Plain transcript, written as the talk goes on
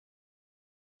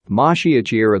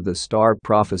MoShiach era. The Star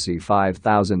Prophecy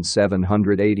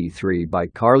 5783 by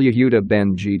Carl Yehuda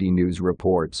Ben-Yedda. News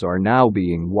reports are now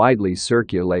being widely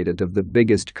circulated of the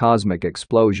biggest cosmic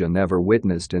explosion ever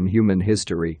witnessed in human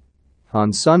history.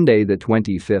 On Sunday the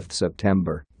 25th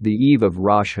September, the eve of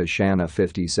Rosh Hashanah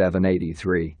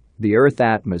 5783, the Earth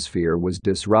atmosphere was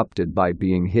disrupted by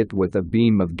being hit with a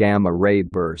beam of gamma-ray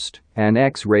burst and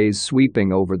X-rays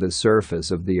sweeping over the surface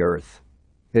of the Earth.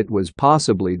 It was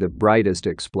possibly the brightest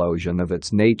explosion of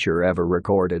its nature ever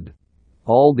recorded.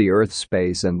 All the Earth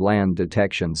space and land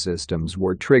detection systems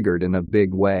were triggered in a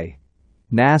big way.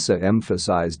 NASA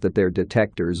emphasized that their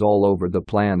detectors all over the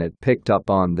planet picked up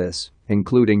on this,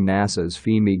 including NASA's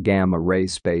Fermi Gamma Ray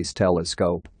Space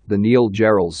Telescope, the Neil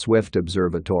Gehrels Swift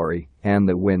Observatory, and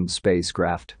the WIND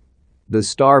spacecraft. The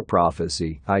Star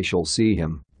Prophecy: I shall see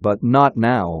him, but not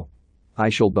now. I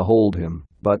shall behold him,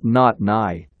 but not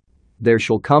nigh. There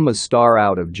shall come a star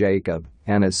out of Jacob,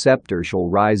 and a scepter shall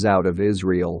rise out of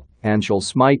Israel, and shall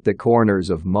smite the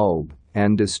corners of Moab,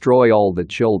 and destroy all the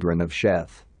children of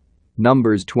Sheth.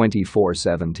 Numbers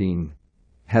 24:17.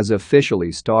 Has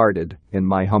officially started, in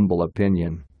my humble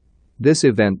opinion. This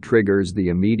event triggers the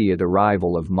immediate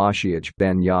arrival of MoShiach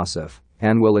ben Yosef,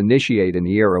 and will initiate an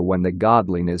era when the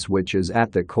godliness which is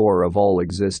at the core of all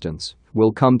existence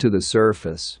will come to the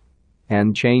surface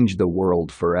and change the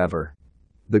world forever.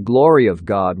 The glory of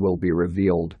God will be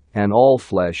revealed, and all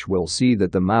flesh will see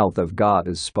that the mouth of God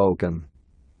is spoken.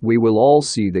 We will all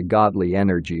see the godly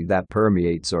energy that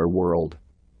permeates our world.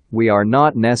 We are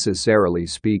not necessarily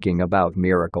speaking about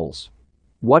miracles.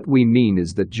 What we mean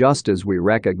is that just as we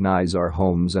recognize our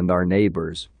homes and our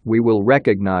neighbors, we will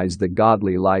recognize the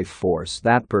godly life force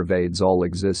that pervades all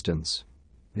existence.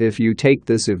 If you take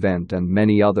this event and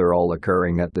many other all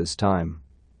occurring at this time,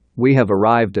 we have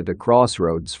arrived at a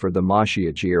crossroads for the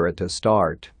MoShiach era to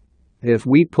start. If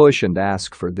we push and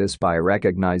ask for this by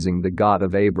recognizing the God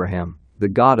of Abraham, the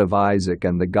God of Isaac,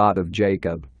 and the God of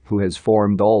Jacob, who has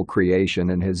formed all creation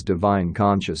in his divine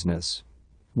consciousness,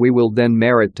 we will then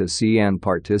merit to see and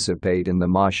participate in the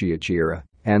MoShiach era,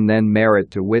 and then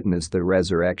merit to witness the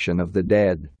resurrection of the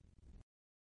dead.